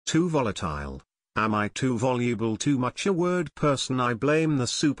too volatile? Am I too voluble, too much a word person? I blame the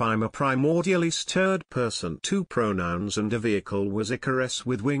soup, I'm a primordially stirred person. Two pronouns and a vehicle was Icarus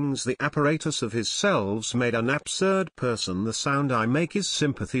with wings, the apparatus of his selves made an absurd person. The sound I make is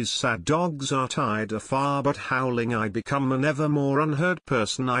sympathy's sad dogs are tied afar but howling I become an ever more unheard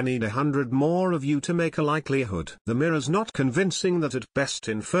person. I need 100 more of you to make a likelihood. The mirror's not convincing, that at best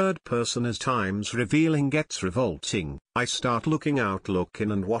in third person as times revealing gets revolting. I start looking out, look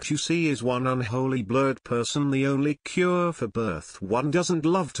in, and what you see is one unholy blurred person, the only cure for birth. One doesn't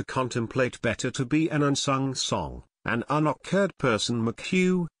love to contemplate, better to be an unsung song, an unoccurred person.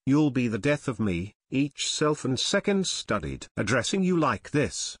 McHugh, you'll be the death of me, each self and second studied. Addressing you like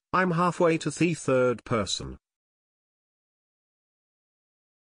this, I'm halfway to the third person.